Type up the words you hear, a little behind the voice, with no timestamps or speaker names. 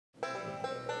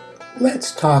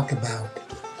Let's talk about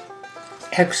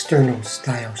external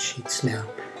style sheets now.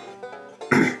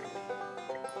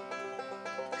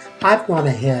 I've gone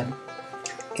ahead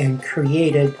and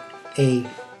created a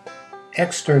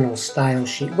external style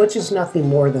sheet, which is nothing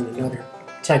more than another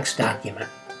text document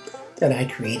that I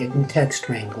created in Text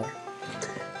Wrangler.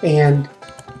 And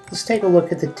let's take a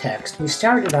look at the text. We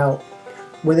started out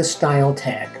with a style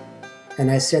tag,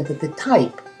 and I said that the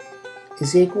type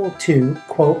is equal to,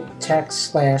 quote,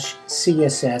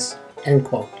 text/CSS, end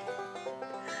quote.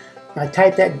 I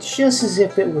typed that just as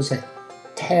if it was a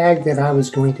tag that I was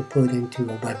going to put into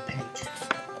a web page.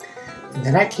 And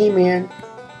then I came in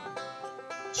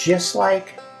just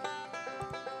like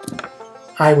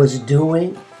I was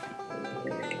doing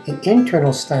an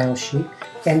internal style sheet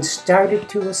and started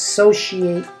to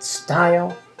associate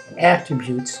style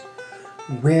attributes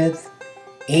with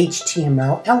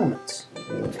HTML elements.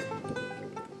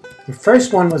 The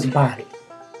first one was body.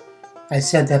 I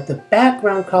said that the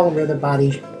background color of the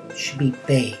body should be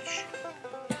beige.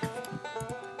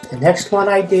 The next one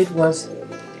I did was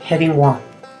heading 1.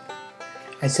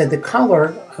 I said the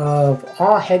color of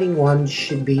all heading 1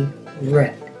 should be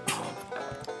red.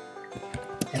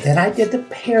 And then I did the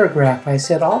paragraph. I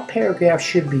said all paragraphs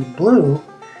should be blue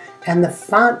and the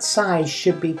font size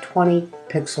should be 20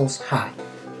 pixels high.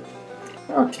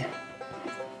 Okay.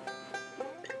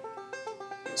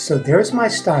 So there's my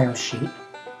style sheet.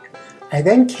 I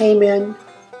then came in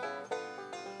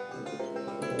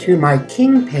to my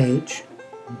King page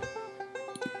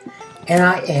and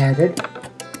I added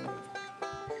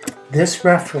this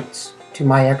reference to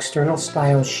my external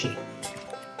style sheet.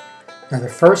 Now the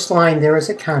first line there is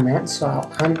a comment, so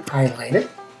I'll unhighlight it.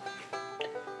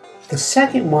 The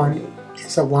second one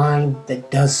is a line that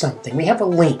does something. We have a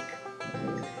link,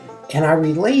 and our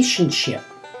relationship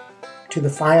to the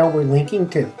file we're linking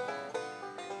to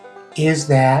is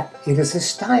that it is a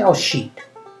style sheet.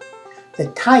 The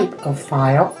type of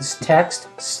file is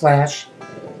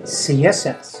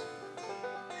text/CSS.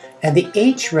 And the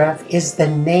href is the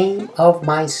name of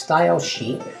my style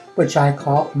sheet, which I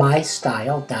call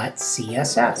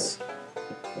mystyle.css.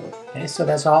 Okay, so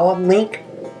that's all a link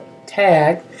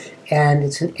tag, and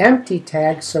it's an empty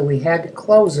tag, so we had to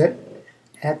close it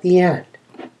at the end.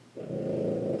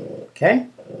 Okay?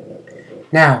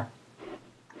 Now,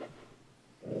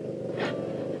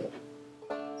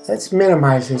 let's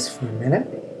minimize this for a minute.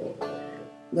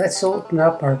 Let's open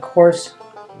up our course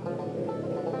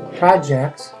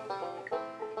projects,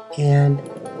 and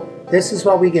this is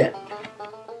what we get.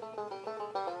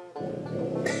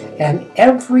 And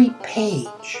every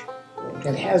page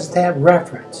that has that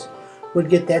reference would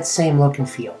get that same look and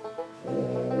feel.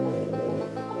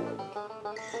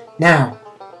 Now,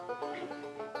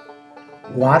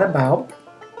 what about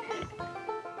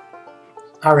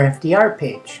our FDR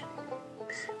page?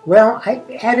 Well, I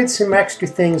added some extra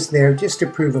things there just to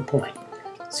prove a point.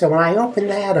 So when I open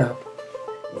that up,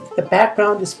 the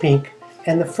background is pink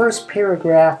and the first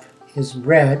paragraph is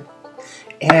red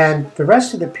and the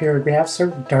rest of the paragraphs are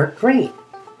dark green.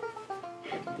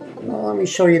 Well, let me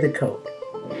show you the code.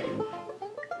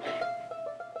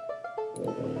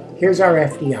 Here's our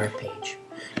FDR page.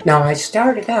 Now I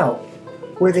started out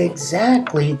with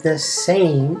exactly the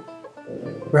same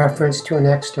reference to an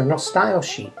external style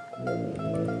sheet.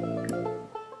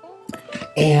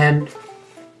 And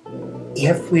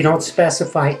if we don't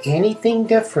specify anything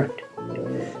different,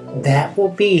 that will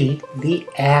be the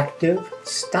active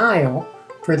style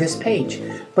for this page.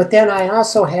 But then I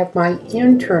also have my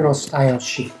internal style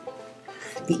sheet.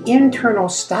 The internal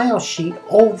style sheet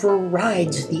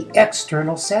overrides the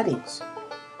external settings.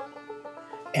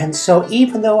 And so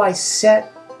even though I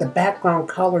set the background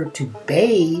color to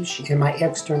beige in my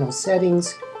external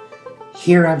settings,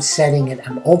 here I'm setting it,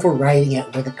 I'm overriding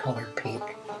it with a color pink.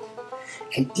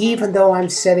 And even though I'm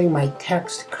setting my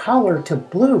text color to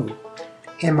blue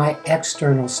in my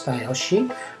external style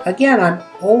sheet, again, I'm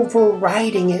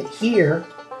overriding it here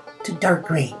to dark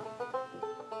green.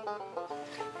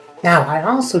 Now, I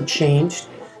also changed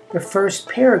the first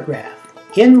paragraph,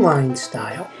 inline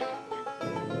style,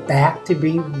 back to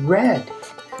be red.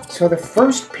 So the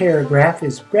first paragraph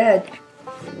is red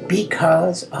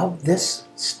because of this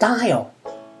style.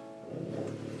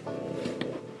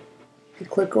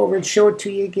 Click over and show it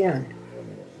to you again.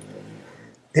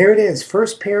 There it is.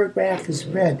 First paragraph is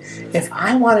red. If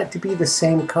I want it to be the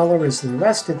same color as the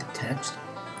rest of the text,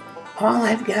 all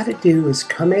I've got to do is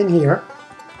come in here,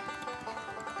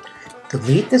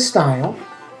 delete the style,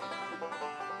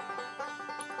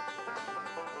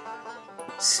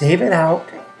 save it out,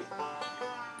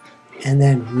 and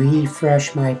then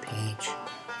refresh my page.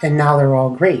 And now they're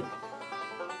all green.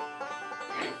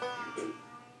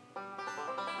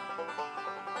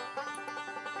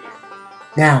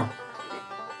 Now,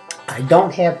 I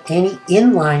don't have any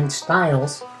inline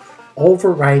styles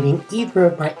overriding either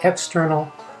of my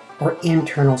external or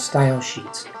internal style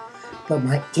sheets. But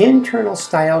my internal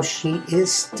style sheet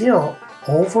is still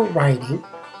overriding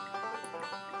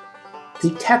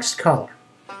the text color.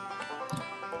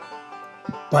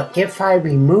 But if I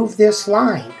remove this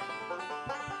line,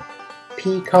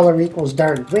 P color equals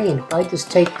dark green, if I just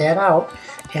take that out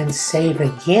and save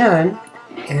again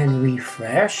and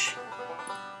refresh,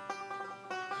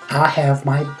 I'll have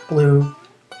my blue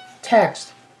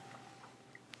text,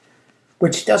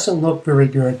 which doesn't look very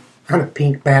good on a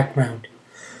pink background.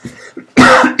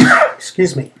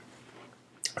 Excuse me.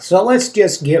 So let's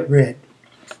just get rid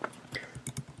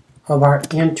of our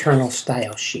internal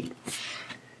style sheet.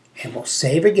 And we'll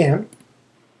save again.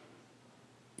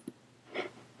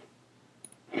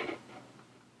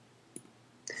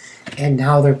 And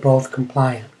now they're both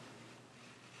compliant.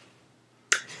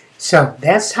 So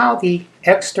that's how the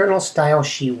external style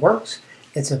sheet works.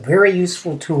 It's a very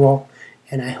useful tool,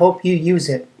 and I hope you use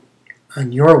it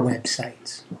on your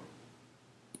websites.